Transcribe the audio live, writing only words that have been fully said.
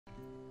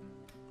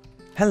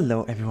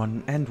Hello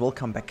everyone and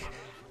welcome back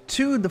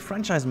to the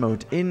franchise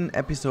mode. In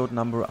episode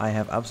number, I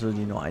have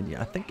absolutely no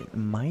idea. I think it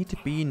might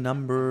be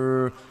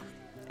number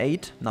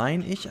 8,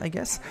 9-ish, I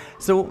guess.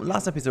 So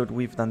last episode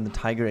we've done the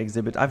tiger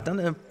exhibit. I've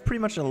done pretty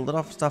much a lot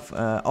of stuff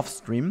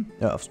off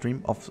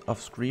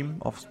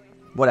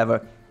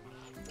whatever.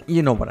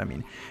 You know what I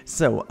mean.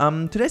 So,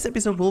 today's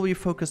episode will be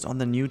focused on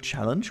the new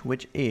challenge,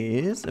 which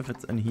is, if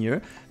it's in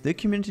here, the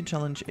community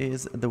challenge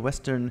is the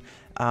Western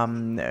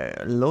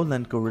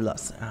lowland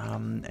gorillas.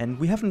 And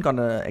we haven't got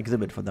an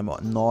exhibit for them,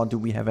 nor do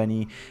we have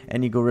any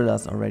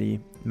gorillas already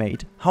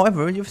made.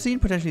 However, you've seen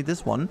potentially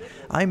this one.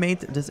 I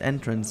made this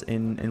entrance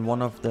in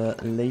one of the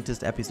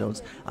latest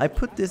episodes. I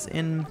put this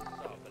in...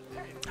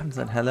 I haven't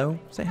said hello.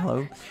 Say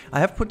hello. I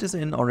have put this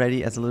in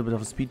already as a little bit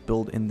of a speed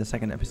build in the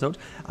second episode.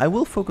 I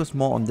will focus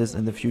more on this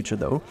in the future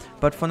though.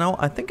 But for now,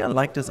 I think I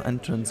like this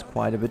entrance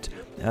quite a bit.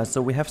 So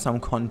we have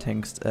some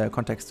context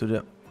to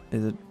the...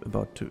 Is it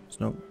about to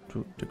snow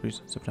 2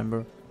 degrees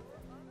September?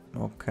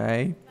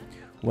 Okay.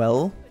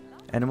 Well,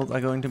 animals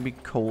are going to be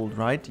cold,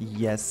 right?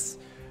 Yes.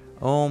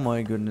 Oh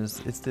my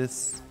goodness. Is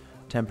this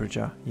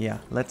temperature? Yeah.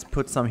 Let's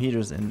put some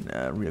heaters in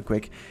real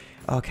quick.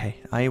 Okay,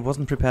 I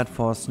wasn't prepared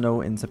for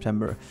snow in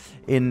September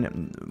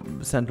in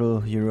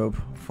Central Europe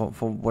for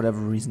whatever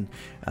reason.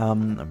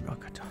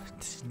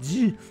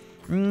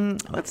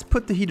 Let's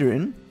put the heater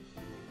in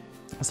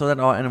so that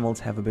our animals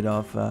have a bit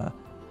of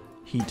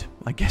heat,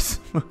 I guess.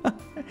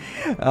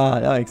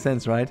 That makes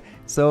sense, right?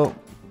 So,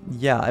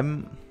 yeah,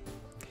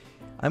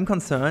 I'm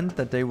concerned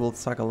that they will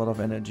suck a lot of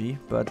energy,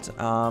 but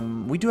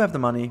we do have the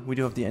money, we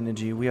do have the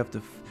energy, we have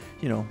the,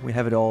 we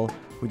have it all.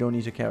 We don't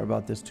need to care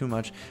about this too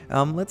much.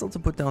 Let's also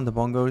put down the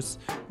bongos,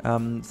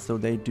 so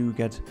they do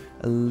get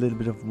a little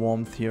bit of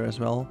warmth here as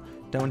well.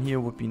 Down here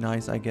would be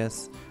nice, I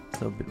guess.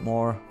 So a bit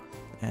more,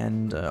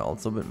 and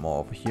also a bit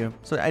more over here.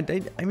 So I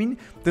mean,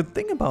 the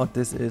thing about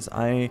this is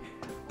I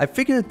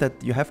figured that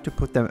you have to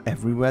put them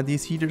everywhere,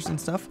 these heaters and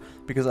stuff,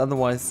 because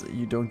otherwise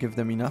you don't give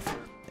them enough,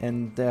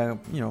 and they're,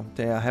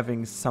 they are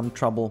having some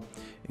trouble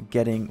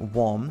getting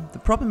warm. The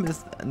problem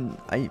is,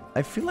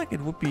 I feel like it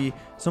would be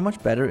so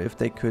much better if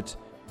they could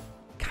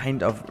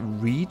kind of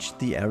reach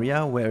the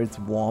area where it's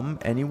warm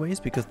anyways,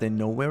 because they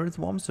know where it's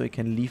warm, so it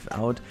can leave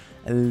out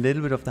a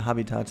little bit of the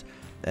habitat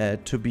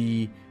to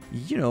be,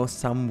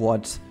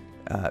 somewhat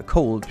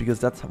cold, because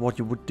that's what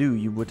you would do.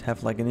 You would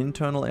have like an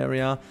internal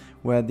area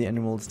where the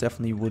animals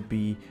definitely would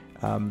be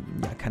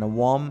kind of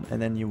warm, and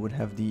then you would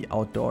have the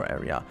outdoor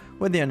area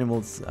where the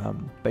animals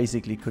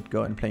basically could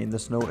go and play in the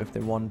snow if they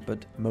want,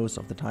 but most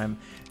of the time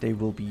they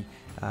will be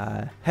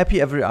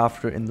happy ever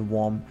after in the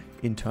warm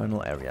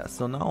internal area.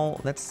 So now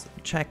let's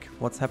check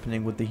what's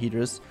happening with the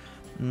heaters.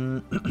 Okay,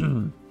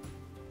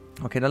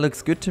 that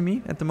looks good to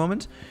me at the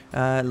moment.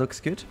 Looks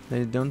good.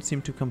 They don't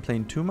seem to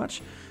complain too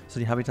much, so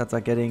the habitats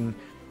are getting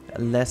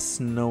less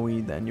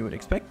snowy than you would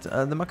expect.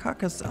 The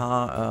macacas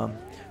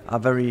are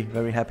very,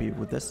 very happy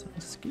with this.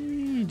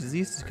 Ski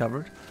disease is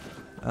covered.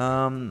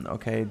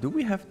 Okay, do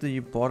we have the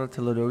border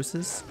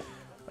teledosis?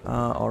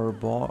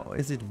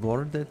 Is it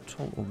border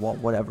or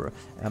whatever?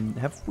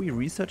 Have we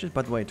researched it?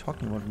 By the way,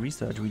 talking about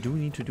research, we do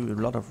need to do a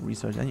lot of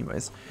research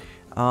anyways.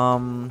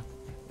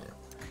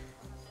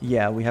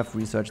 Yeah, we have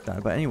researched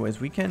that, but anyways,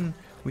 we can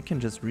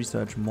just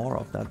research more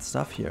of that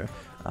stuff here.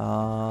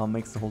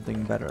 Makes the whole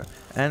thing better.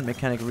 And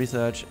mechanic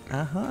research.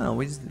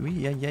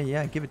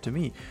 Yeah, give it to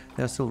me.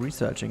 They're still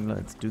researching.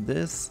 Let's do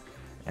this,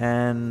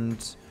 and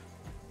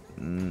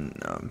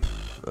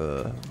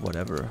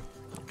whatever.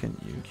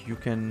 You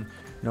can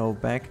know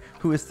back.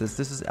 Who is this?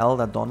 This is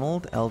Elder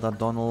Donald. Elder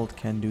Donald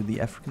can do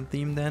the African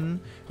theme then.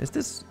 Is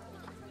this?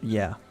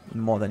 Yeah,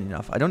 more than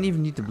enough. I don't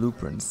even need the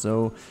blueprints.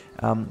 So,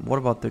 what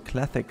about the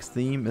classics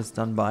theme is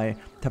done by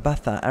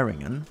Tabitha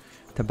Arringen.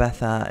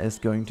 Tabitha is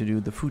going to do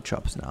the food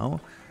shops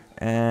now.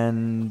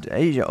 And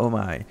Asia, oh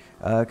my,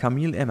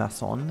 Camille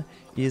Emerson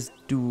is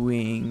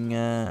doing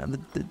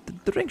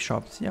the drink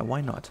shops. Yeah,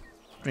 why not?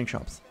 Drink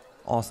shops.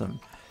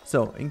 Awesome.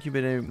 So,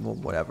 incubator, well,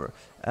 whatever.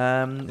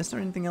 Is there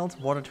anything else?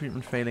 Water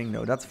treatment failing?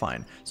 No, that's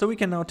fine. So we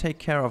can now take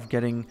care of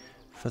getting...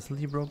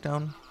 Facility broke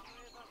down?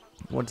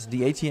 What's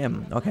the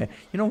ATM? Okay,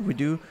 you know what we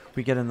do?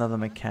 We get another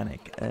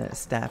mechanic,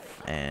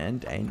 staff,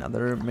 and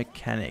another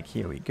mechanic.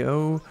 Here we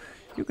go.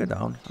 You go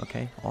down.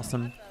 Okay,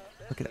 awesome.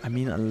 Look at, I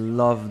mean, I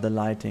love the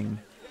lighting.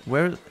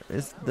 Where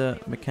is the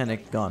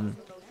mechanic gone?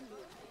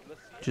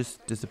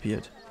 Just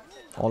disappeared.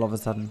 All of a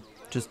sudden.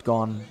 Just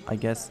gone, I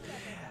guess.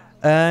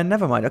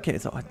 Never mind. Okay,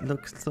 so it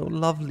looks so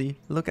lovely.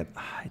 Look at,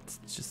 it's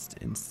just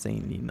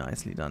insanely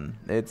nicely done.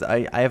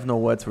 I have no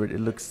words for it. It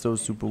looks so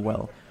super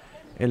well.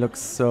 It looks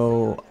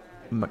so,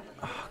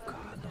 oh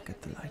god, look at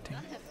the lighting.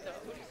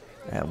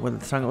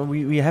 Well,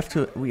 we have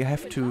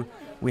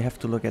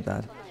to look at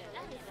that.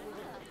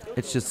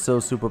 It's just so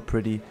super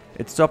pretty.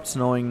 It stopped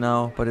snowing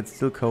now, but it's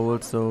still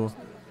cold, so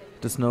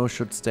the snow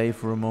should stay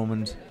for a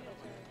moment.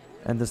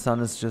 And the sun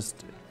is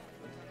just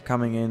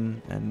coming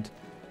in, and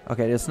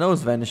okay, the snow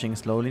is vanishing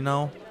slowly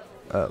now.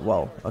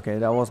 Wow, okay,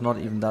 that was not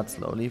even that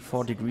slowly.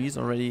 4 degrees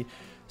already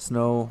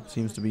Snow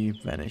seems to be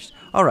vanished.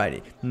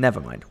 Alrighty,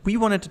 never mind. We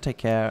wanted to take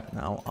care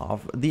now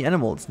of the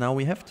animals. Now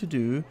we have to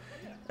do...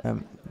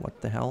 what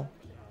the hell?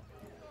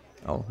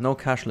 Oh, no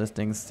cache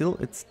listings.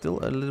 It's still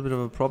a little bit of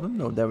a problem.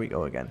 No, there we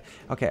go again.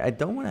 Okay, I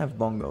don't want to have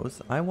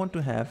bongos. I want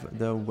to have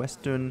the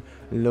Western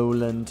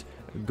Lowland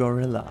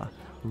Gorilla.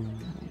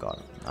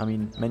 God, I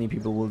mean, many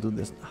people will do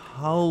this.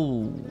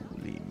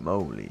 Holy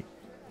moly.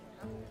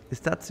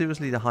 Is that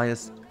seriously the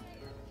highest?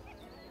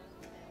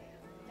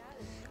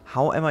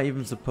 How am I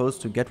even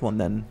supposed to get one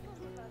then?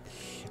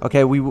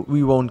 Okay, we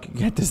won't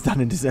get this done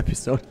in this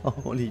episode.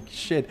 Holy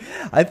shit.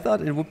 I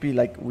thought it would be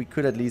like we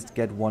could at least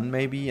get one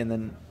maybe and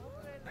then...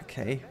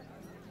 Okay.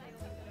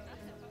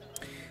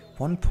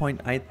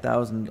 1.8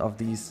 thousand of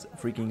these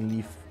freaking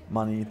leaf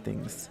money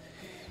things.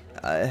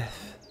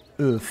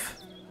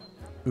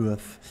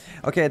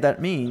 Okay,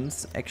 that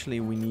means actually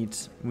we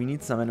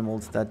need some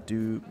animals that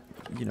do,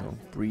 you know,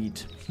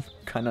 breed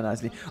kind of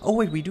nicely. Oh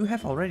wait, we do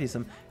have already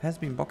some has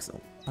been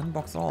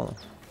unbox all.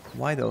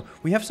 Why though?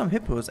 We have some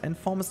hippos and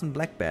Formosan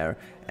black bear,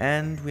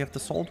 and we have the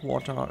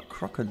saltwater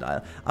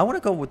crocodile. I want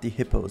to go with the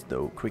hippos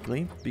though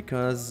quickly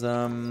because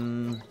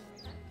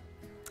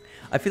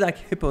I feel like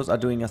hippos are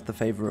doing us the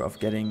favor of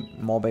getting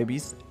more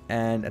babies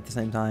and at the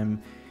same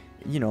time,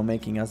 you know,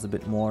 making us a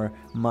bit more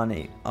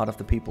money out of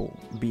the people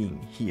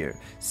being here.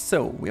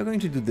 So we are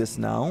going to do this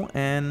now,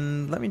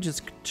 and let me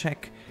just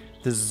check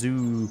the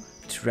zoo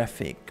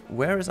traffic.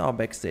 Where is our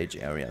backstage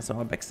area? So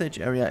our backstage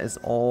area is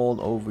all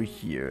over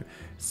here.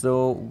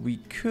 So we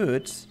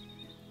could...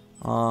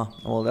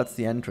 well, that's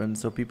the entrance,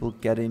 so people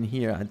get in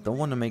here. I don't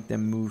want to make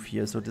them move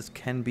here, so this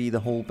can be the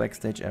whole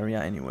backstage area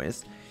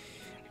anyways.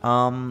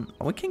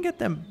 We can get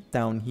them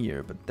down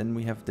here, but then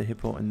we have the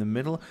hippo in the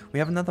middle. We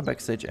have another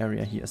backstage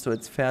area here, so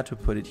it's fair to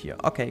put it here.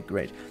 Okay,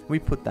 great. We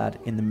put that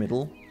in the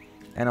middle,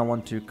 and I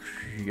want to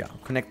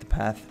connect the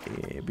path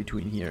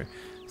between here.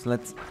 So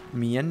let's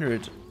meander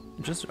it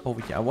just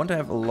over here. I want to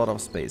have a lot of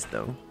space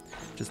though.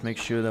 Just make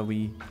sure that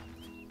we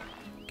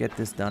get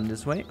this done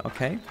this way.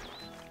 Okay.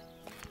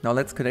 Now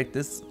let's connect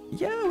this.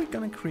 Yeah, we're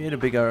gonna create a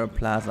bigger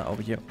plaza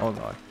over here. Oh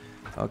god.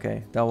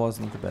 Okay, that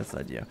wasn't the best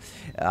idea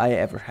I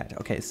ever had.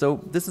 Okay, so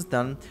this is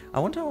done. I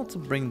want to also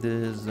bring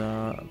this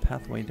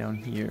pathway down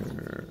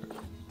here.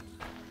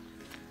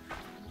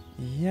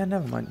 Yeah,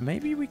 never mind.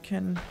 Maybe we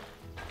can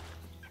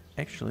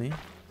actually...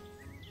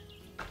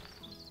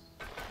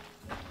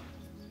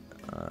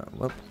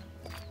 well,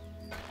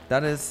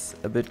 that is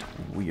a bit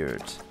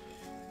weird.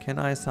 Can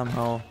I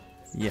somehow...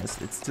 Yes,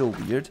 it's still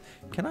weird.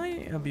 Can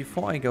I,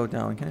 before I go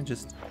down, can I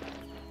just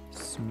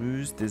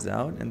smooth this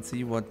out and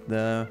see what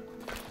the...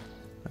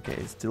 Okay,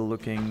 it's still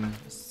looking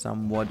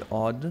somewhat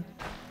odd.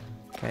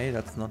 Okay,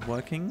 that's not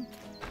working.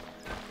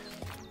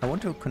 I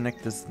want to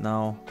connect this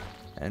now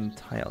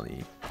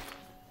entirely.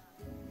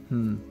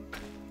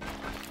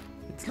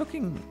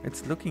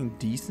 It's looking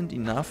decent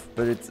enough,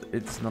 but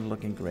it's not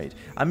looking great.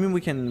 I mean,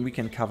 we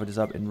can cover this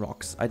up in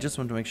rocks. I just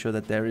want to make sure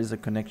that there is a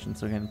connection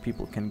so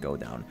people can go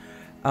down.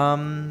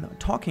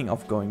 Talking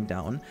of going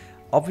down,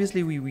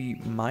 obviously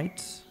we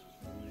might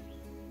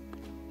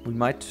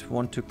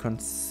want to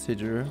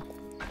consider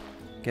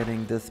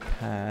getting this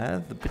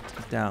path a bit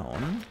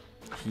down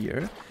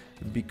here,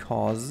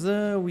 because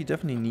we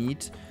definitely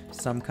need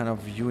some kind of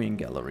viewing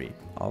gallery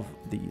of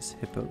these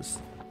hippos.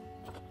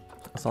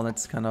 So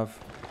let's kind of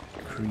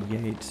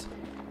create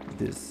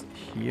this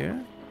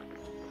here.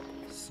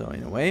 So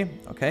in a way,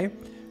 okay.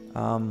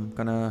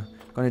 Gonna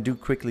do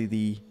quickly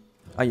the...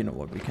 you know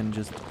what? We can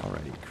just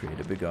already create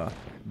a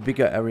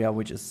bigger area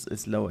which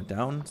is lower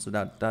down, so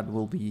that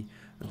will be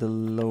the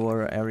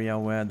lower area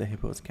where the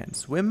hippos can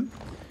swim.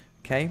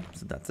 Okay,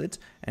 so that's it,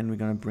 and we're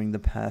gonna bring the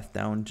path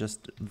down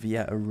just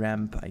via a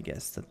ramp, I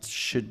guess. That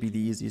should be the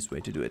easiest way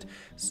to do it.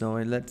 So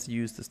let's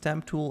use the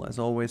stamp tool as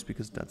always,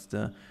 because that's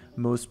the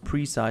most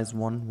precise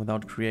one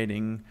without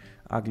creating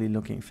ugly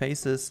looking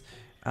faces.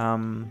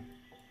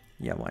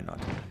 Yeah, why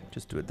not?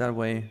 Just do it that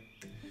way,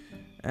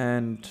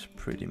 and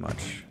pretty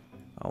much,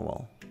 oh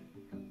well,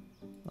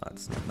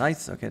 that's not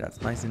nice. Okay,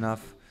 that's nice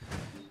enough.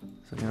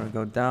 So we're gonna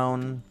go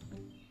down.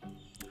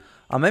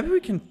 Maybe we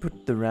can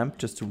put the ramp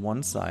just to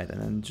one side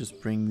and then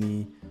just bring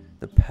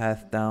the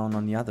path down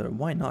on the other.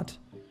 Why not?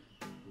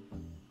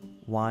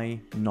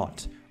 Why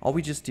not? Or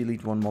we just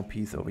delete one more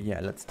piece over. Yeah,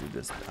 let's do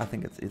this. I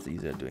think it's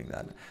easier doing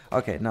that.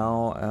 Okay,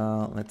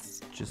 now let's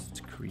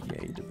just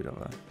create a bit of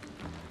a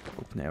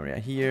open area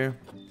here.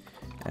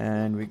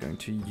 And we're going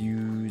to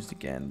use,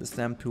 again, the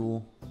stamp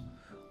tool.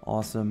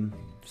 Awesome.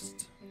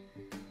 Just,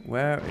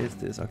 where is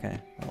this? Okay.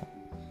 Oh.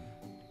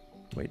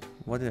 Wait,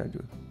 what did I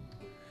do?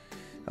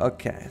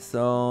 Okay,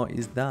 so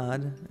is that...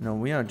 No,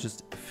 we are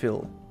just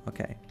fill.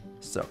 Okay,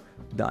 so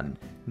done.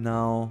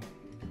 Now,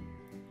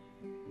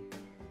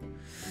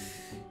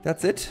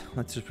 that's it.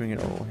 Let's just bring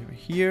it over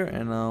here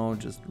and now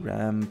just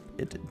ramp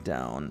it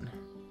down.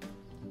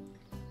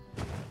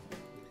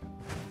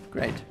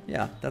 Great,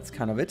 yeah, that's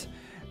kind of it.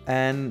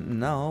 And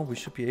now we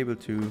should be able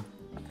to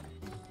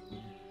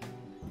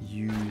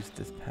use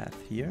this path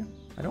here.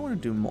 I don't want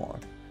to do more.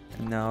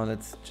 And now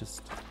let's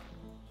just...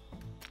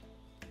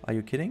 Are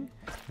you kidding?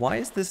 Why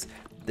is this?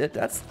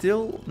 That's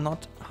still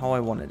not how I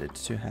wanted it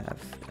to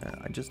have.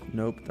 I just,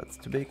 nope, that's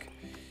too big.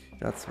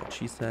 That's what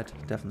she said.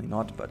 Definitely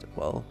not, but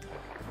well.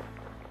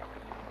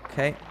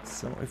 Okay,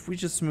 so if we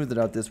just smooth it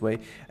out this way,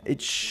 it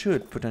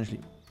should potentially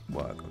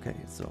work. Okay,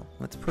 so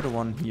let's put a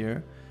one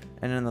here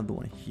and another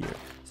one here.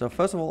 So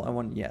first of all, I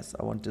want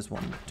this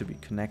one to be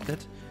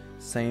connected.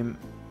 Same.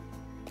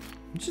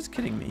 You're just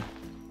kidding me.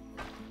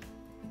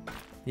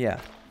 Yeah,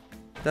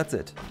 that's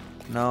it.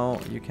 Now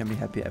you can be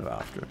happy ever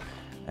after.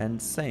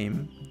 And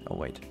same. Oh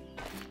wait.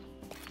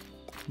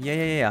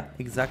 Yeah.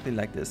 Exactly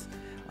like this.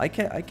 I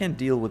can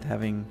deal with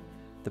having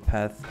the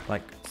path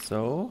like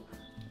so.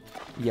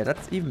 Yeah,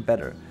 that's even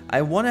better.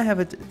 I want to have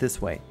it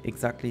this way.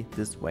 Exactly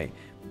this way.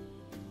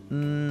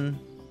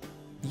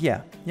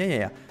 Yeah.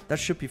 That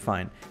should be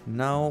fine.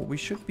 Now we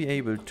should be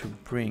able to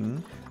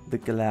bring the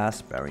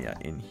glass barrier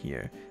in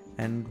here.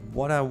 And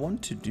what I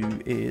want to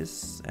do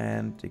is,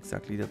 and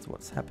exactly that's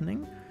what's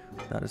happening.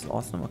 That is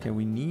awesome. Okay,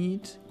 we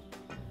need...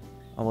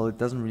 Oh, well, it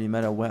doesn't really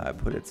matter where I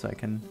put it, so I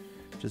can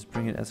just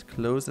bring it as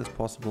close as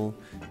possible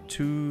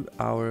to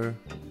our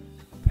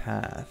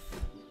path.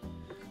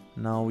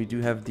 Now we do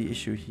have the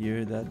issue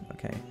here that...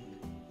 Okay,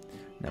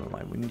 never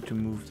mind. We need to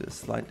move this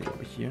slightly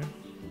over here.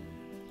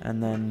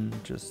 And then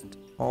just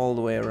all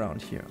the way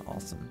around here.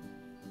 Awesome.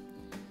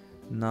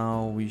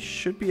 Now we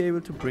should be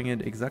able to bring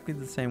it exactly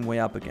the same way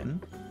up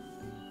again.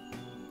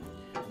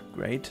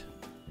 Great.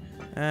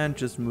 And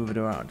just move it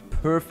around.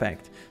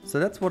 Perfect. So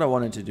that's what I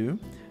wanted to do.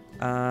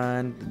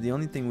 And the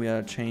only thing we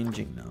are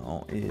changing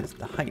now is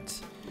the height.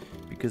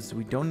 Because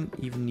we don't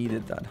even need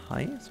it that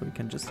high. So we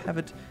can just have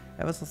it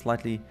ever so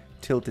slightly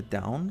tilted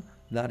down.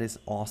 That is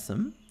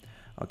awesome.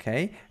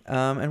 Okay.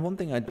 And one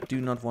thing I do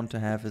not want to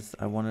have is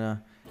I want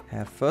to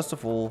have, first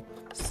of all,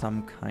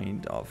 some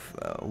kind of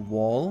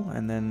wall.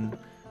 And then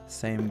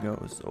same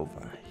goes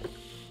over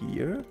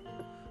here.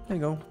 There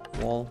you go.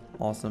 Wall.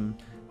 Awesome.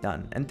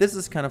 Done. And this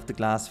is kind of the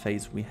glass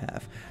face we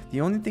have.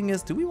 The only thing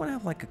is, do we want to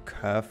have like a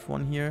curved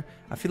one here?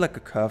 I feel like a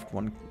curved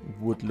one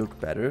would look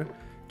better.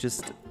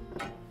 Just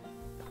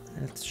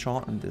let's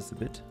shorten this a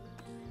bit.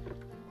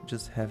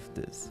 Just have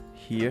this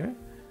here.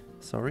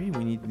 Sorry,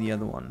 we need the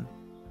other one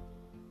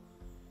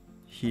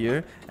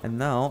here. And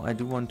now I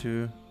do want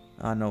to...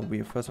 no,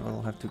 we first of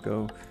all have to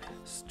go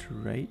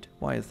straight.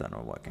 Why is that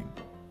not working?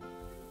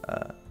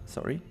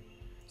 Sorry.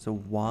 So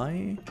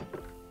why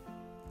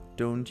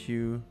don't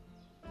you...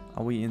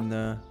 Are we in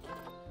the...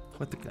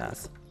 with the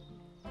glass?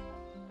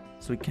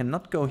 So we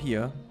cannot go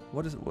here.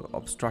 What is it? We're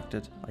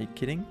obstructed. Are you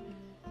kidding?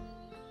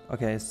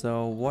 Okay,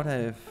 so what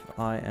if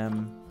I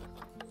am...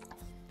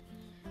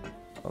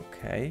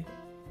 Okay.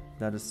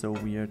 That is so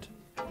weird.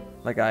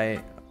 Like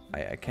I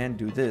can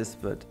do this,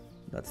 but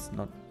that's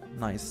not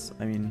nice.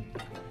 I mean...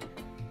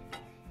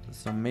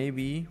 So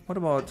maybe... What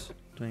about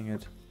doing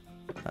it...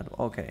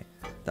 Okay,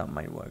 that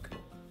might work.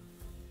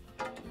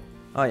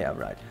 Oh yeah,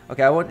 right.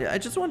 Okay, I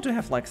just want to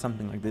have like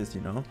something like this, you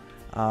know,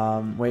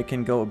 where you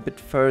can go a bit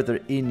further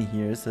in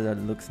here so that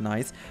it looks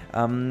nice.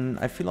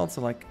 I feel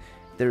also like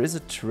there is a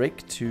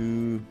trick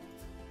to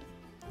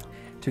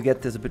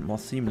get this a bit more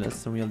seamless.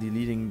 So we are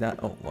deleting that.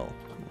 Oh well,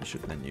 we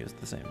should then use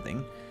the same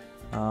thing.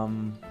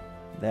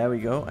 There we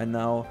go. And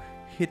now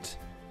hit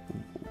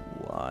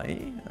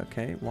Y.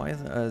 Okay, Y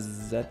is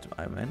Z.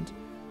 I meant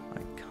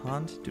I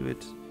can't do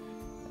it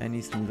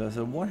any smoother.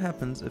 So what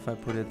happens if I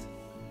put it?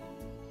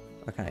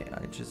 Okay,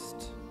 I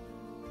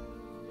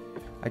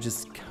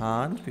just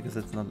can't because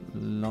it's not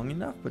long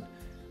enough, but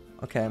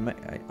okay,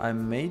 I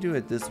may do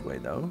it this way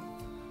though,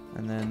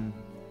 and then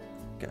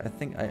okay, I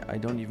think I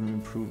don't even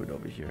improve it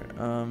over here.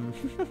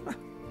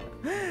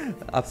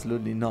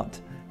 Absolutely not.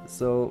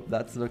 So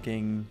that's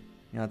looking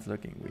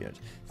weird.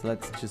 So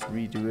let's just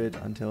redo it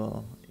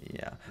until,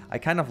 yeah, I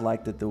kind of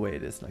liked it the way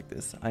it is like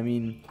this. I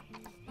mean,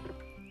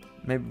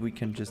 maybe we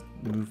can just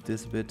move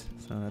this a bit,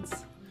 so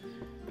that's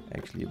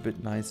actually a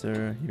bit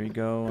nicer. Here we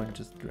go, and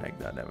just drag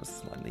that ever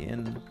slightly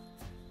in.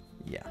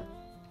 Yeah,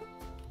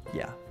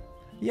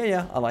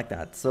 I like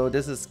that. So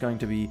this is going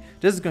to be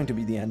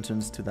the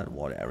entrance to that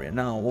water area.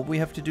 Now what we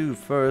have to do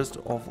first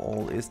of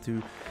all is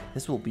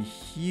this will be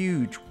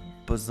huge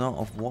bazaar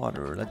of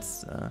water.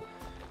 Let's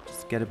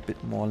just get a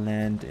bit more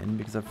land in,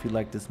 because I feel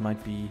like this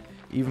might be,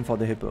 even for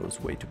the hippos,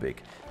 way too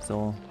big.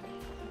 So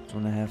I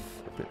want to have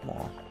a bit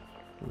more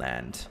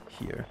land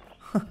here.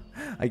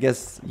 I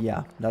guess,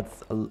 yeah,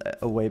 that's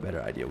a way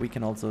better idea. We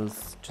can also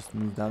just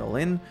move that all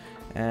in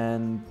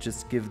and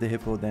just give the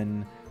hippo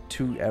then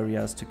 2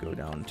 areas to go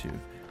down to.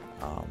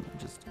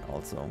 Just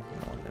also,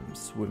 let them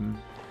swim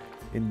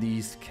in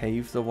these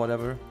caves or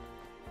whatever.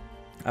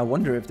 I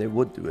wonder if they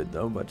would do it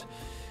though, but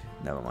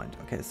never mind.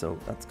 Okay, so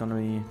that's gonna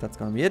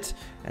be it,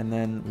 and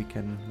then we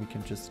can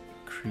just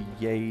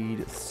create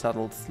a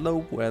subtle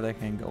slope where they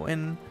can go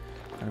in.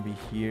 Gonna be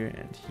here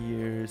and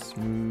here,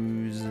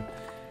 smooth.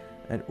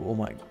 And oh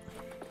my,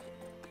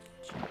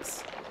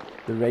 jeez,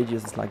 the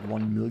radius is like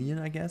 1 million,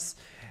 I guess.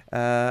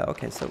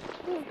 Okay, so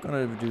we're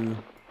gonna do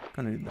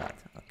that.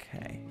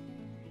 Okay,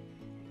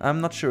 I'm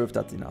not sure if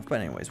that's enough,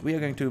 but anyways, we are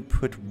going to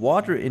put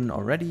water in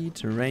already,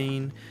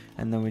 terrain,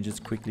 and then we're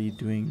just quickly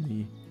doing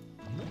the...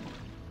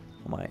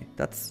 Oh my,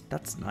 that's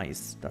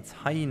nice. That's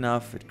high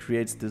enough. It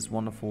creates this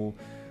wonderful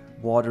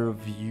water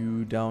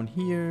view down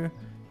here.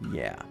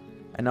 Yeah.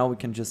 And now we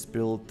can just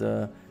build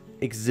the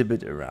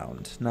exhibit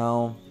around.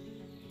 Now,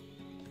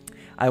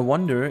 I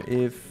wonder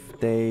if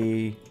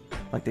they...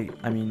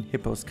 I mean,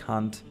 hippos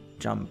can't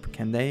jump,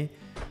 can they?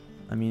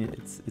 I mean,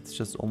 it's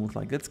just almost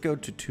like, let's go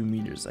to 2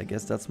 meters. I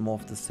guess that's more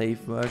of the safe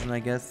version, I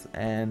guess.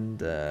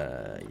 And,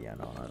 yeah,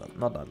 no,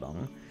 not that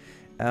long.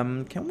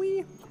 Can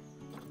we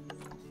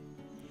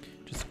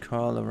just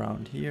curl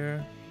around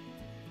here?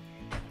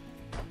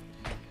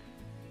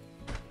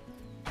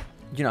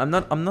 You know,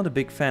 I'm not a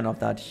big fan of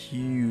that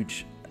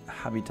huge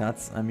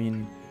habitats. I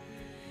mean,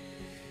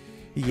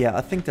 yeah,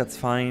 I think that's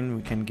fine.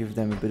 We can give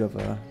them a bit of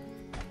a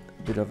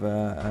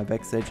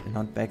backstage,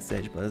 not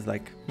backstage, but it's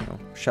like, you know,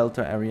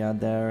 shelter area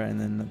there, and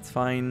then that's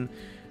fine.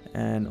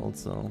 And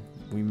also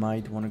we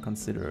might want to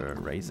consider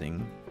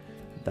raising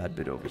that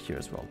bit over here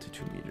as well to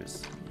 2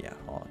 meters. Yeah,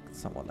 or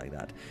somewhat like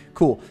that.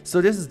 Cool.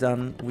 So this is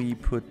done. We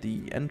put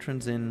the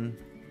entrance in,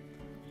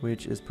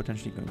 which is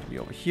potentially going to be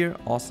over here.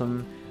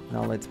 Awesome.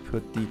 Now let's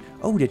put the...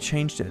 Oh, they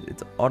changed it.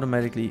 It's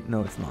automatically...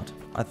 No, it's not.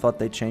 I thought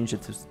they changed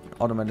it to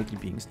automatically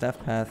being staff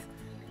path,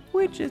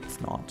 which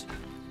it's not.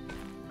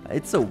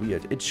 It's so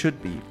weird. It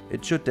should be.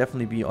 It should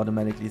definitely be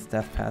automatically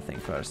staff pathing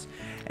first.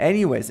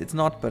 Anyways, it's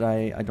not, but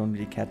I don't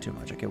really care too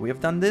much. Okay, we have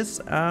done this.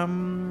 I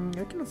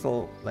can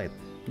also, like,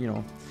 you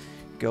know,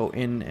 go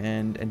in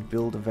and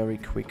build a very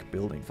quick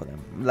building for them.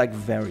 Like,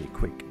 very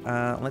quick.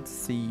 Let's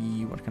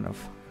see what kind of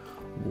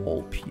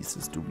wall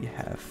pieces do we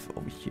have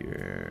over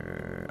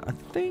here. I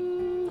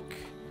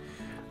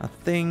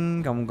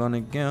think I'm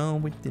gonna go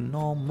with the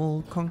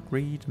normal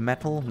concrete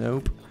metal.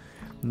 Nope.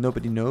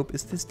 Nobody nope.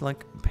 Is this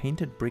like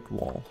painted brick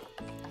wall?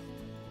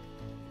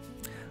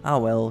 Ah,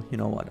 well, you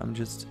know what?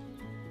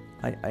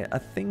 I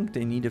think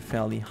they need a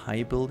fairly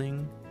high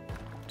building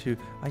to...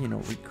 you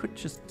know, we could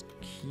just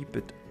keep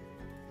it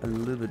a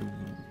little bit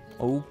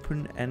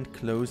open and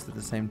closed at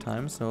the same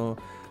time. So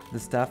the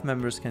staff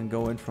members can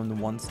go in from the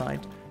one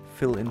side,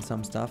 fill in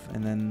some stuff,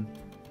 and then...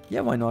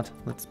 Yeah, why not?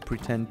 Let's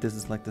pretend this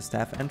is like the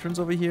staff entrance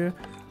over here.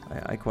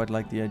 I quite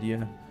like the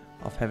idea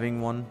of having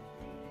one.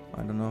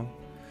 I don't know.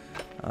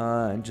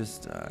 And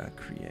just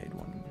create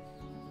 1,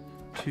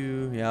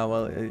 2. Yeah,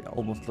 well, it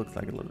almost looks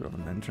like a little bit of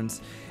an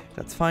entrance.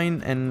 That's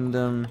fine. And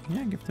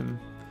yeah, give them...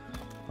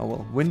 Oh,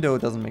 well, window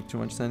doesn't make too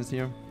much sense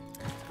here.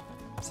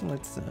 So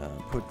let's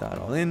put that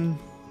all in.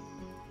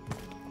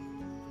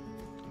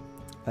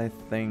 I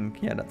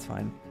think... Yeah, that's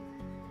fine.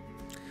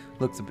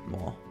 Looks a bit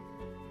more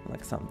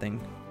like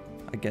something,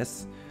 I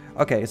guess.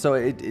 Okay, so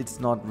it's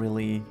not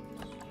really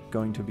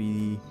going to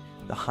be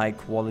the high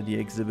quality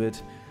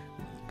exhibit.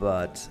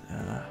 But,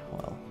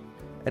 well,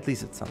 at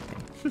least it's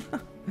something.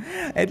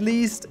 at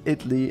least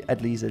it's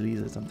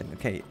something.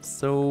 Okay,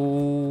 so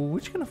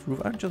which kind of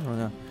roof? I just want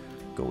to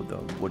go with the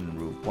wooden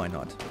roof. Why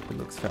not? It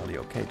looks fairly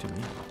okay to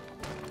me.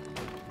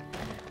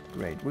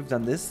 Great, we've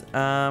done this.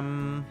 Yeah,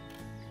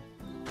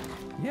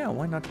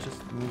 why not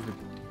just move it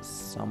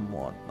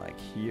somewhat like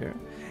here?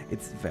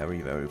 It's very,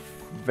 very,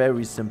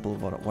 very simple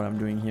what I'm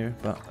doing here,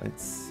 but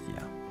it's,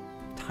 yeah,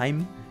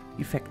 time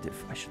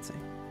effective, I should say.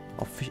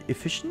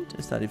 Efficient?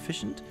 Is that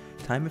efficient?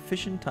 Time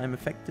efficient? Time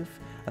effective?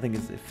 I think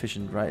it's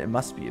efficient, right? It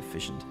must be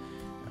efficient.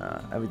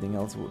 Everything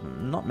else would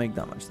not make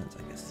that much sense,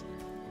 I guess.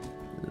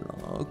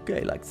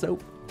 Okay, like so.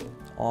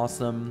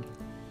 Awesome.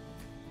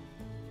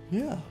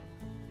 Yeah.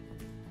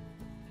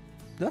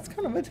 That's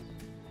kind of it.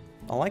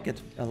 I like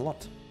it a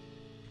lot.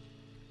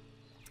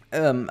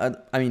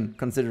 I mean,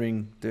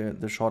 considering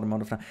the short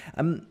amount of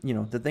time. You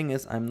know, the thing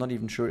is, I'm not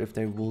even sure if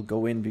they will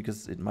go in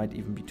because it might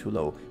even be too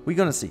low. We're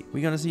gonna see.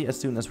 We're gonna see as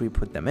soon as we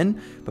put them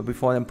in. But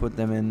before then, put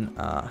them in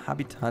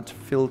habitat,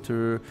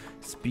 filter,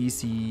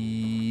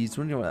 species,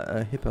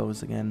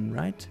 hippos again,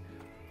 right?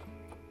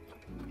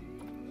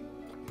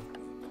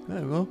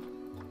 There we go.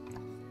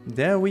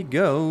 There we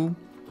go.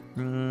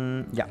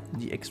 Yeah,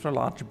 the extra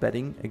large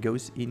bedding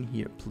goes in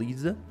here,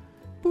 please.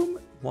 Boom,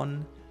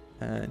 1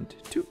 and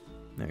 2.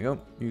 There you go.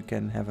 You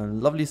can have a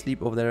lovely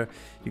sleep over there.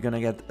 You're gonna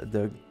get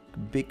the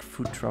big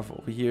food trough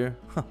over here.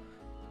 Huh.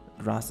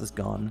 Grass is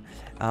gone.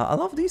 I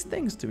love these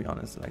things, to be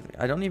honest. Like,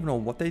 I don't even know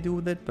what they do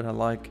with it, but I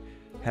like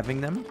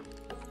having them.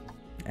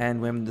 And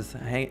we have this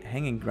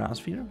hanging grass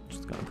feeder.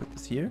 Just gonna put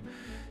this here.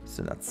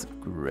 So that's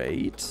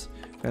great.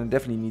 Gonna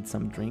definitely need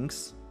some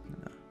drinks.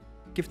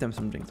 Give them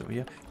some drinks over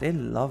here. They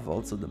love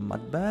also the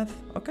mud bath.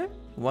 Okay,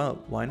 well,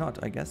 why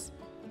not, I guess.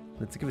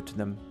 Let's give it to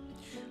them.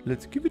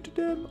 Let's give it to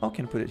them. Oh,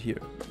 can put it here.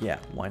 Yeah,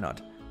 why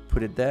not?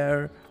 Put it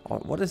there. Or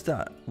what is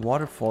that?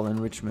 Waterfall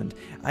enrichment.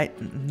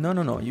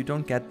 No, you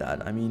don't get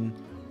that. I mean,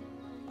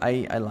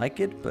 I like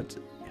it, but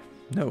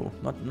no,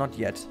 not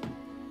yet.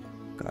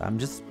 God, I'm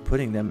just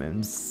putting them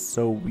in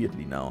so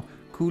weirdly now.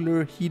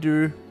 Cooler,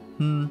 heater.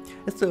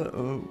 It's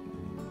a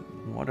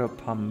water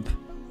pump.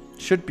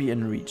 Should be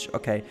in reach.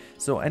 Okay,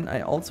 so, and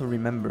I also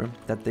remember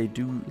that they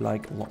do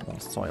like a lot more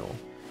soil.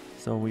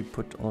 So we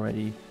put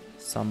already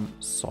some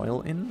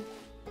soil in.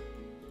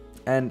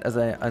 And as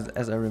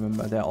I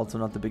remember, they're also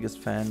not the biggest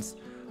fans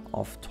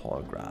of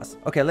tall grass.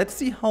 Okay, let's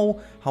see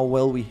how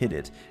well we hit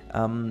it.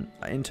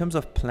 In terms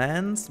of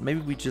plants,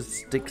 maybe we just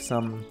stick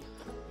some...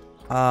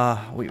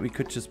 we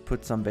could just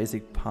put some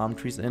basic palm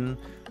trees in.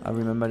 I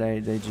remember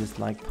they just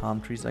like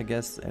palm trees, I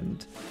guess,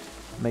 and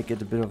make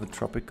it a bit of a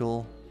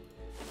tropical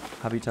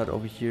habitat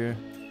over here.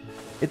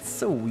 It's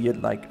so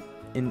weird, like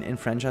in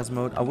franchise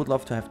mode. I would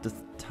love to have the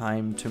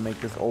time to make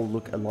this all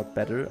look a lot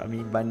better. I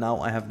mean, by now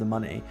I have the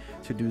money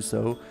to do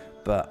so,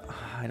 but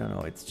I don't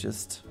know, it's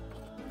just...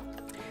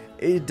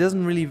 It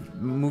doesn't really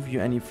move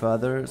you any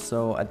further,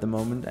 so at the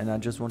moment, and I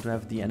just want to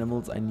have the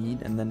animals I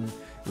need, and then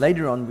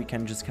later on we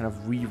can just kind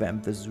of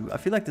revamp the zoo. I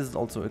feel like this is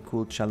also a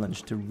cool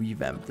challenge to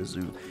revamp the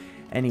zoo.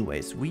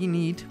 Anyways, we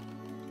need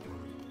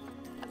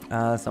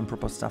some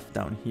proper stuff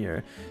down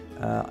here.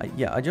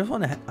 Yeah,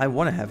 I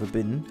want to have a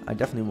bin. I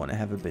definitely want to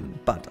have a bin,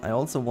 but I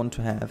also want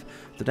to have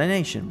the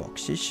donation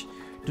boxes.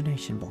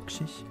 Donation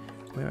boxes.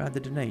 Where are the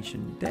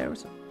donation?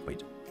 There's...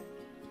 Wait.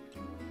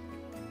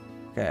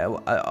 Okay,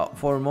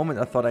 for a moment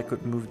I thought I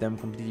could move them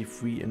completely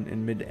free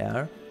in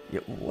mid-air. Yeah,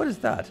 what is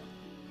that?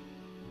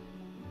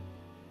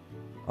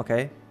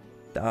 Okay.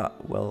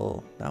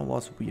 Well, that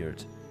was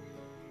weird.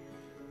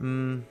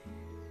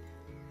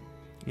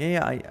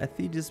 Yeah, I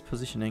see this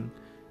positioning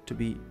to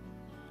be...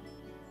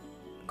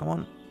 Come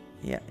on.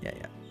 Yeah.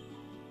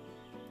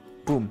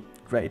 Boom.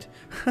 Great.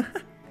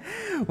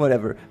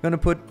 Whatever. I'm gonna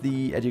put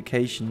the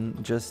education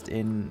just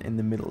in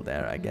the middle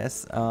there, I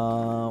guess.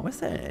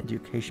 Where's the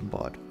education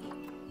board?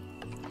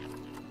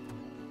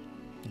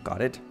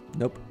 Got it.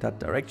 Nope. That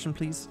direction,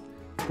 please.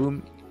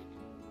 Boom.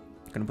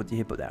 Gonna put the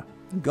hippo there.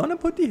 Gonna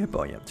put the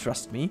hippo. Yeah,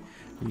 trust me.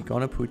 We're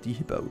gonna put the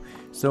hippo.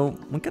 So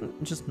we can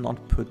just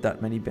not put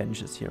that many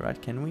benches here,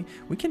 right? Can we?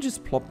 We can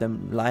just plop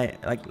them like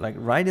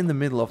right in the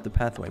middle of the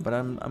pathway. But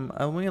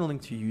I'm willing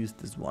to use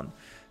this one.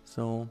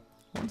 So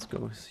one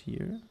goes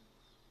here.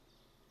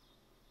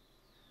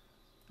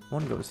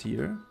 One goes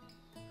here,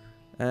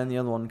 and the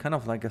other one kind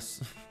of like a...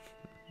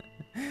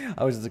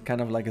 I was kind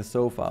of like a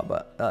sofa,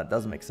 but that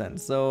doesn't make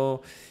sense.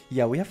 So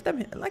yeah, we have them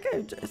here. Like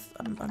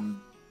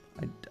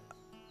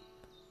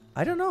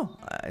I don't know.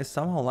 I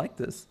somehow like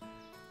this.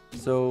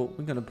 So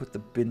we're gonna put the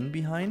bin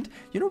behind.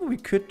 You know what we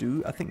could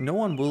do? I think no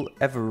one will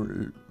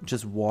ever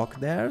just walk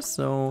there,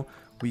 so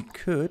we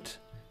could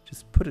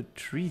just put a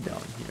tree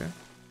down here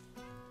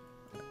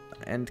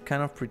and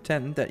kind of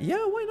pretend that,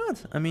 yeah, why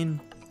not? I mean,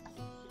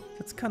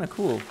 that's kind of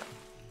cool.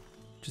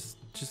 Just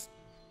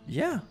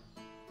yeah.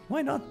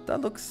 Why not?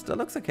 That looks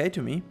okay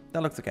to me.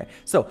 That looks okay.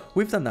 So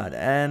we've done that,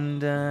 and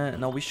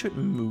now we should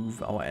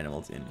move our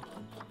animals in.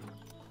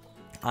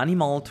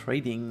 Animal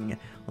trading.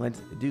 Let's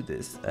do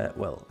this.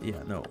 Well,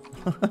 yeah, no.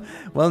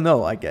 Well,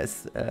 no, I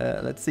guess.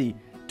 Let's see.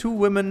 2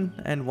 women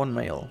and 1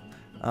 male.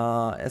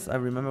 As I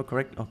remember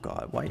correct. Oh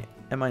God, why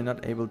am I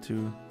not able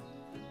to?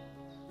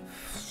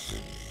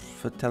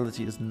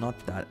 Fertility is not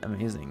that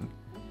amazing.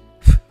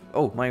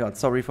 Oh my God,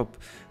 sorry for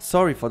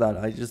that.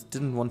 I just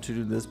didn't want to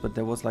do this, but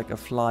there was like a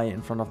fly in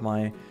front of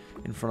my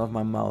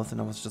mouth, and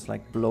I was just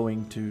like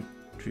blowing to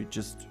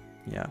just,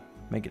 yeah,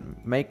 make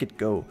it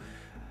go.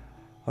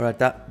 All right,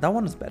 that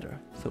one is better.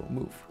 So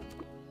move.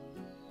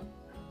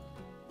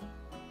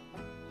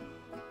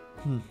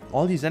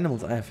 All these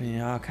animals I have,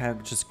 yeah, okay,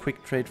 just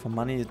quick trade for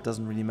money. It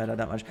doesn't really matter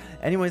that much.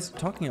 Anyways,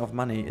 talking of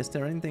money, is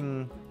there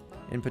anything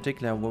in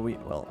particular where we?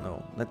 Well,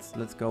 no.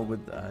 Let's go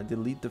with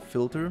delete the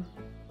filter.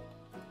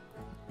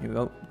 Here we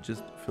go,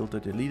 just filter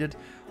deleted.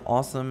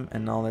 Awesome,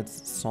 and now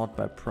let's sort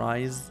by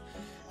price.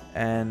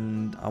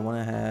 And I want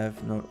to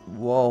have, no,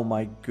 whoa,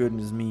 my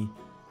goodness me.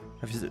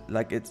 Have you,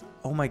 like, it's,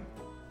 oh my,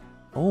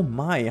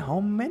 how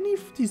many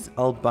of these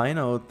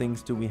albino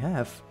things do we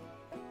have?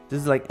 This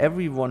is like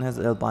everyone has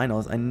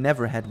albinos. I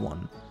never had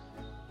one.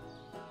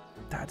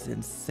 That's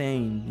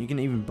insane. You can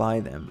even buy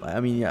them. I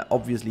mean, yeah,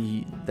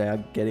 obviously they are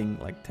getting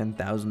like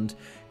 10,000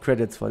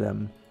 credits for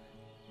them.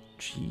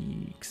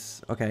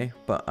 Cheeks. Okay,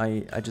 but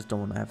I just don't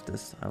want to have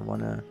this. I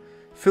want to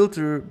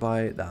filter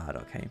by that.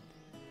 Okay.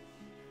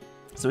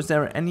 So is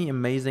there any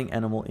amazing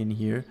animal in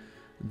here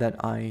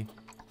that I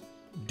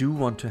do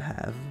want to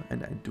have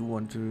and I do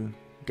want to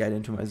get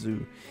into my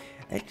zoo?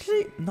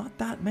 Actually, not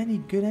that many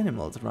good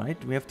animals,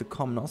 right? We have the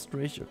common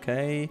ostrich.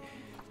 Okay.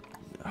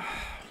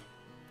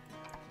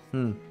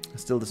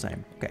 Still the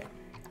same. Okay.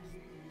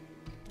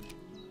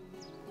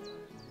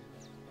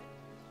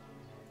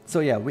 So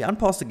yeah, we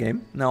unpaused the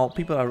game. Now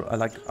people are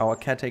like, our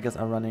caretakers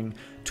are running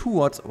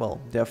towards, well,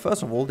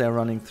 first of all, they're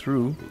running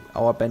through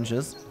our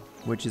benches,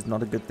 which is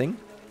not a good thing.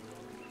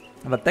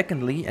 But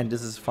secondly, and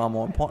this is far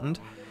more important,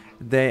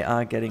 they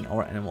are getting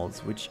our animals,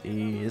 which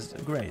is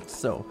great.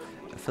 So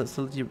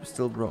facility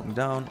still broken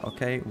down.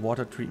 Okay,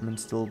 water treatment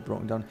still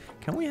broken down.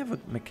 Can we have a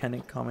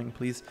mechanic coming,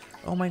 please?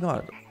 Oh my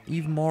God,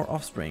 even more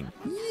offspring.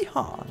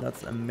 Yeehaw,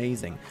 that's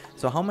amazing.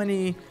 So how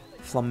many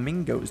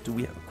flamingos do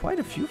we have? Quite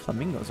a few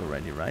flamingos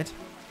already, right?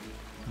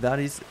 That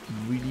is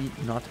really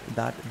not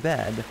that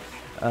bad,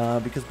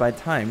 because by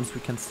times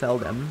we can sell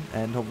them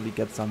and hopefully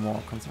get some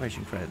more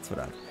conservation credits for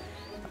that.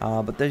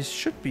 But they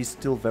should be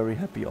still very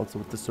happy also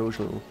with the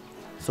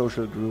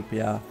social group,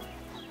 yeah.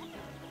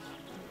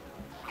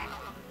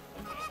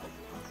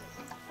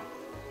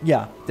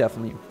 Yeah,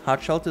 definitely.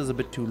 Hard shelter is a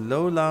bit too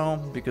low now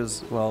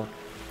because, well,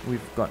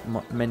 we've got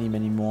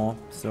many more,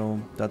 so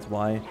that's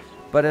why.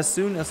 But as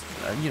soon as,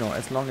 you know,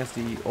 as long as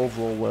the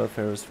overall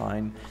welfare is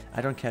fine,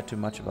 I don't care too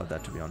much about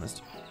that, to be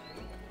honest.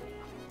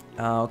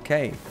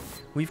 Okay,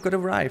 we've got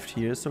arrived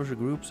here. Social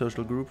group,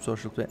 social group,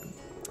 social...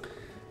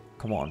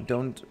 Come on,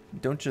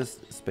 don't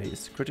just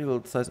space.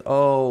 Critical size.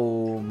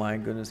 Oh my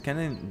goodness. Can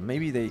they,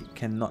 maybe they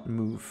cannot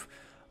move.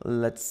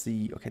 Let's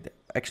see. Okay,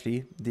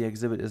 actually, the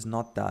exhibit is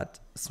not that...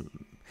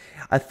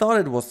 I thought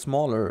it was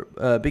smaller,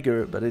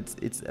 bigger, but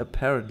it's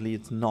apparently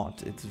it's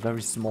not. It's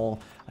very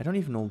small. I don't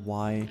even know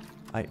why.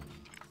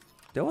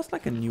 There was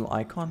like a new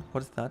icon.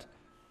 What is that?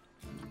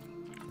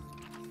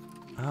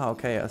 Ah,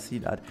 okay, I see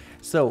that.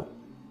 So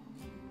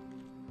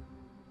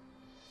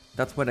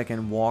that's where they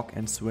can walk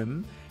and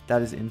swim.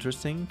 That is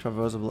interesting.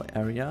 Traversable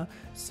area.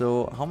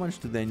 So how much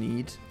do they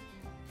need?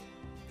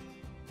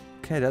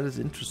 Okay, that is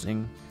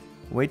interesting.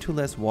 Way too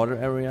less water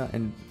area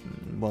and,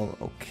 well,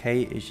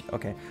 okay-ish.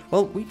 Okay,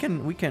 well, we can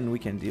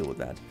deal with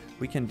that.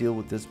 We can deal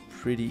with this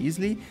pretty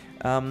easily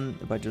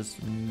by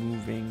just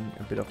moving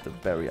a bit of the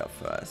barrier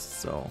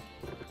first. So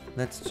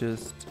let's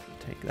just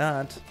take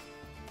that.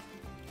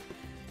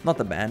 Not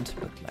the band,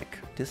 but like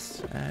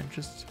this, and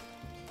just,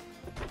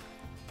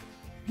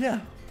 yeah,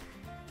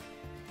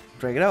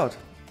 drag it out.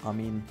 I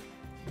mean,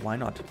 why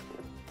not?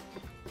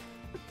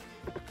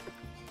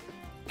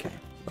 Okay.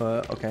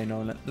 Okay,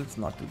 no, let's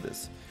not do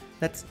this.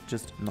 Let's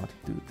just not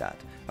do that.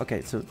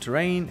 Okay, so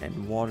terrain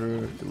and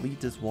water, delete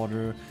this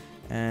water,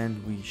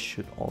 and we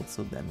should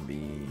also then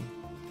be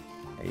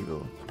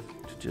able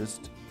to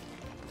just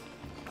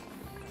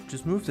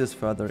move this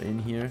further in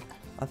here.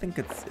 I think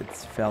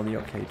it's fairly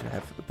okay to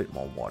have a bit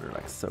more water,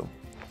 like so.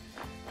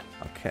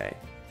 Okay,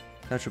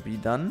 that should be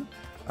done.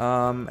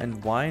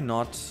 And why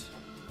not?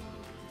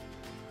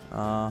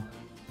 Oh,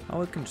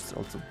 we can just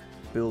also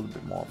build a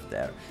bit more of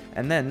there,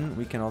 and then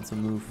we can also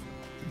move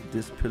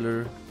this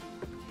pillar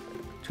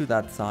to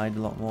that side a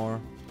lot more,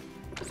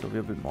 so we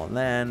have a bit more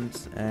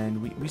land, and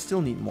we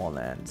still need more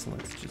land, so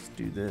let's just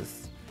do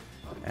this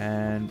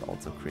and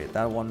also create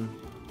that one.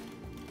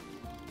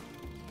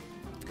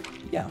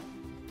 Yeah,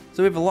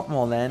 so we have a lot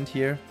more land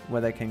here where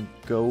they can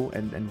go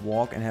and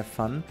walk and have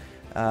fun,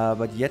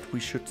 but yet we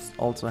should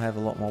also have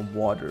a lot more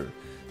water,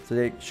 so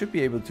they should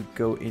be able to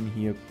go in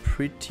here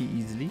pretty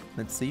easily.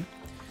 Let's see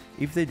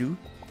if they do.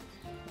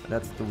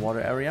 That's the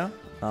water area.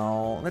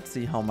 Now let's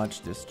see how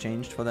much this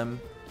changed for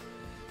them.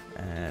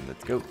 And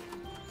let's go.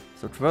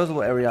 So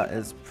traversable area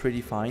is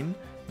pretty fine.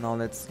 Now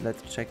let's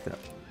check that.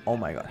 Oh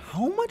my god,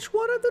 how much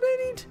water do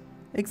they need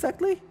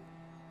exactly?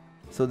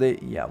 So they,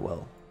 yeah,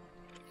 well,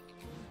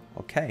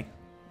 okay,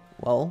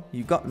 well,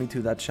 you got me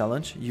to that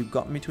challenge. You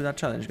got me to that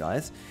challenge,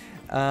 guys.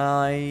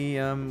 I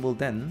will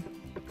then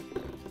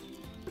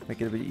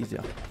make it a bit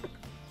easier.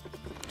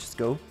 Just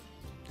go,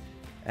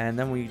 and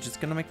then we're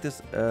just gonna make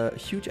this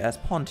huge ass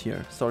pond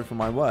here. Sorry for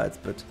my words,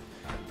 but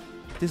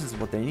this is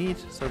what they need,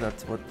 so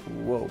that's what...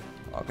 Whoa,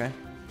 okay.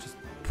 Just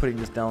putting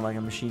this down like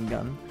a machine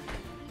gun.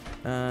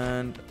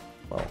 And,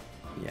 well,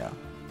 yeah,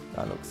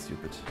 that looks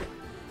stupid.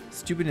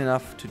 Stupid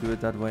enough to do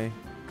it that way.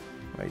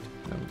 Wait,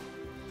 no.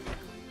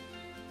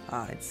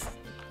 Ah, it's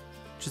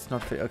just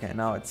not fit. Okay,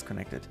 now it's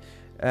connected.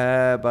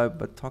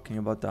 But talking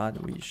about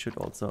that, we should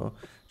also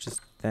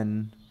just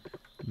then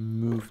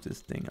move this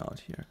thing out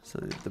here so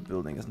that the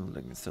building is not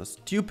looking so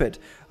stupid.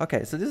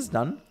 Okay, so this is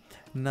done.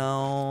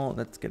 Now,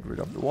 let's get rid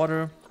of the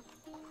water.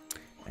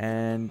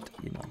 And,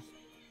 you know,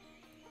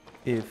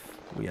 if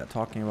we are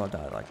talking about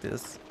that like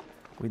this,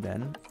 we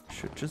then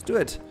should just do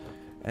it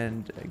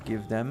and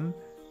give them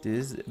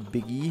this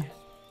biggie,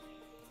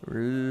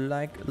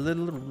 like a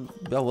little,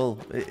 well,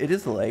 it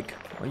is a lake.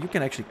 Well, you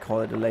can actually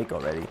call it a lake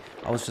already.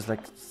 I was just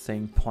like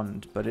saying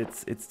pond, but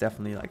it's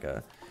definitely like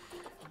a,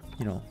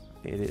 you know,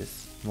 it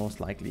is most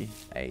likely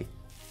a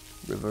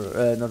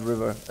river, not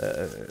river,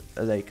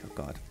 a lake. Oh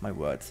god, my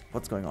words.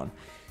 What's going on?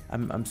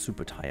 I'm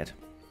super tired.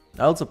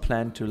 I also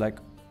plan to like,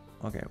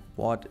 okay,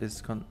 what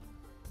is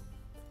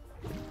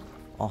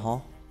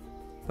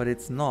but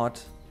it's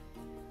not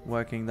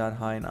working that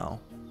high now.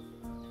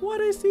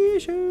 What is the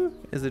issue?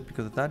 Is it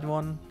because of that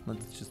one?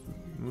 Let's just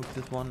move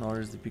this one, or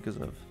is it because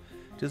of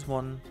this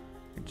one?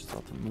 We just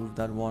also move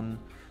that one.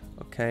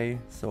 Okay,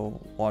 so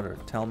water,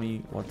 tell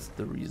me what's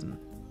the reason.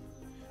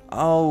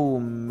 Oh,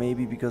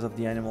 maybe because of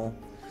the animal.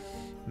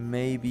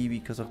 Maybe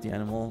because of the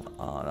animal.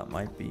 That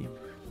might be.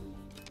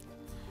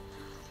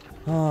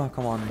 Oh,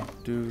 come on,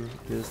 do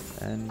this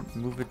and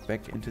move it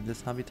back into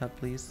this habitat,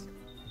 please.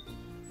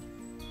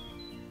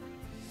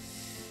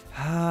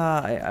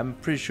 I'm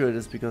pretty sure it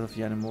is because of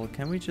the animal.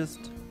 Can we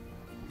just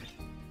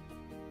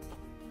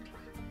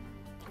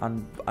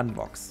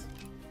unbox?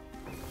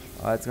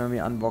 It's gonna be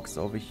unboxed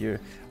over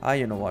here.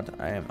 You know what?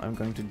 I'm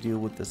going to deal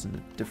with this in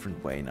a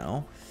different way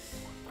now,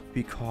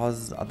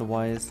 because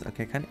otherwise,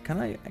 okay, can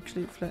I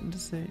actually flatten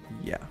this?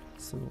 Yeah.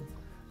 So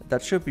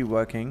That should be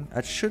working.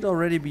 That should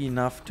already be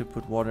enough to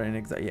put water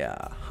in. Yeah,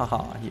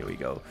 haha, here we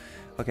go.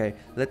 Okay,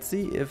 let's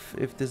see if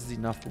this is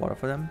enough water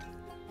for them.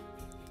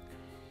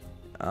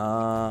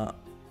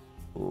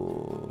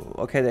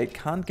 Okay, they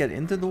can't get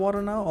into the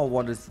water now, or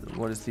what is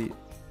the...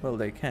 Well,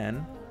 they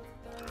can.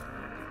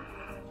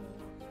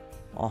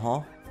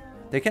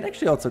 They can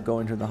actually also go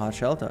into the hard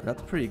shelter.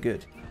 That's pretty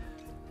good.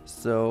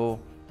 So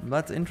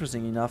that's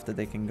interesting enough that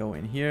they can go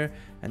in here,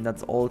 and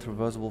that's all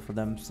traversable for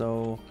them.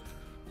 So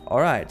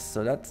alright,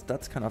 so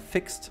that's kind of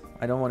fixed.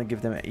 I don't want to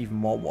give them even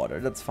more water.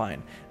 That's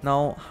fine.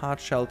 Now, hard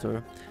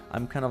shelter.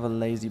 I'm kind of a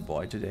lazy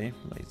boy today.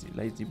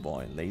 Lazy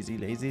boy.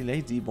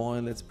 Lazy boy.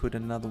 Let's put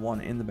another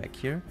one in the back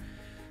here.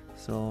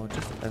 So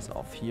just as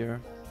of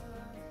here.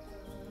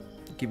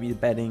 Give me the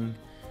bedding.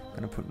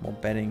 Gonna put more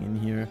bedding in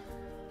here.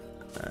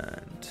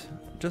 And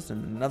just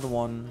another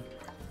one.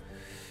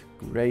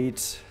 Great.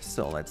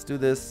 So let's do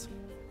this.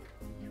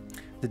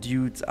 The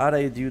dudes. Are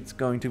they dudes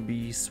going to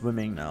be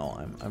swimming now?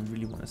 I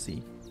really want to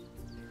see.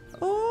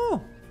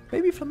 Oh,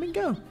 baby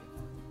flamingo.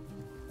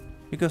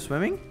 You go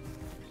swimming?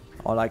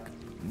 Or like,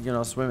 you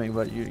know, swimming,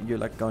 but you're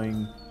like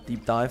going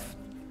deep dive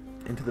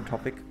into the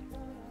topic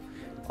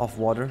of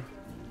water.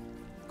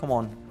 Come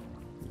on.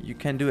 You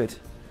can do it.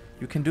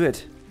 You can do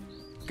it.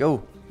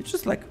 Go. It's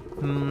just like,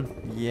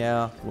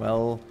 yeah,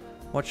 well,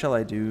 what shall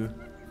I do?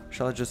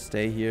 Shall I just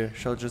stay here?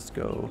 Shall I just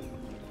go?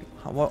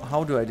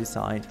 How do I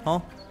decide, huh?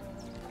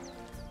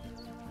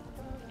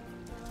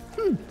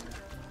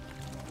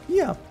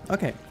 Yeah,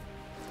 okay.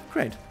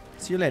 Great.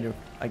 See you later,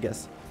 I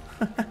guess.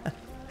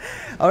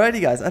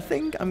 Alrighty guys, I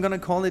think I'm gonna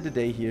call it a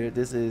day here.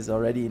 This is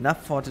already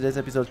enough for today's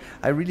episode.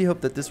 I really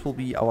hope that this will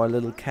be our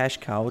little cash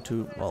cow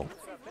to, well,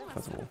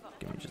 first of all,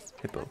 give me just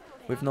hippo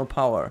with no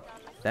power.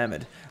 Damn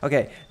it.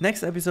 Okay,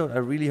 next episode, I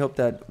really hope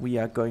that we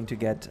are going to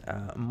get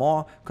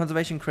more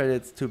conservation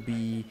credits to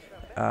be,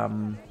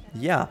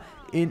 yeah,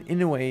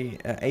 in a way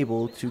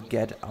able to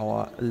get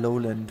our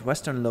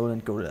western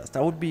lowland gorillas.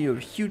 That would be a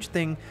huge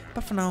thing,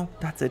 but for now,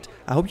 that's it.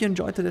 I hope you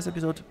enjoyed today's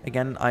episode.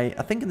 Again, I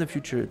think in the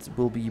future it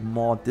will be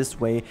more this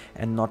way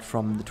and not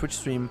from the Twitch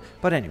stream.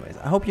 But anyways,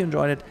 I hope you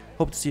enjoyed it.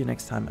 Hope to see you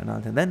next time, and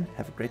until then,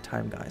 have a great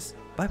time, guys.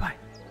 Bye-bye.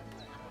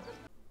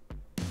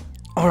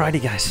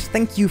 Alrighty guys,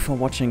 thank you for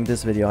watching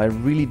this video. I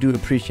really do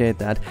appreciate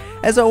that.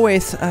 As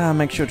always,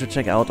 make sure to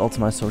check out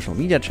also my social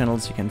media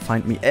channels. You can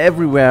find me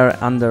everywhere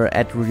under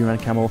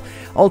 @Rennkamel.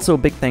 Also,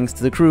 big thanks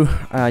to the crew.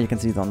 You can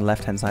see it on the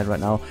left hand side right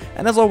now.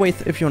 And as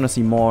always, if you want to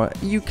see more,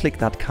 you click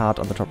that card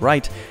on the top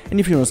right. And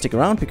if you want to stick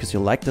around because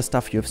you like the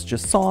stuff you've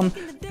just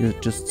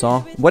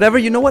saw, whatever,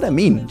 you know what I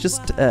mean,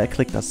 just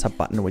click the sub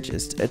button, which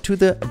is to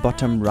the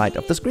bottom right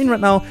of the screen right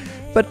now.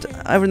 But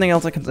everything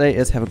else I can say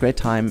is have a great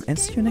time and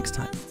see you next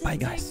time. Bye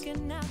guys.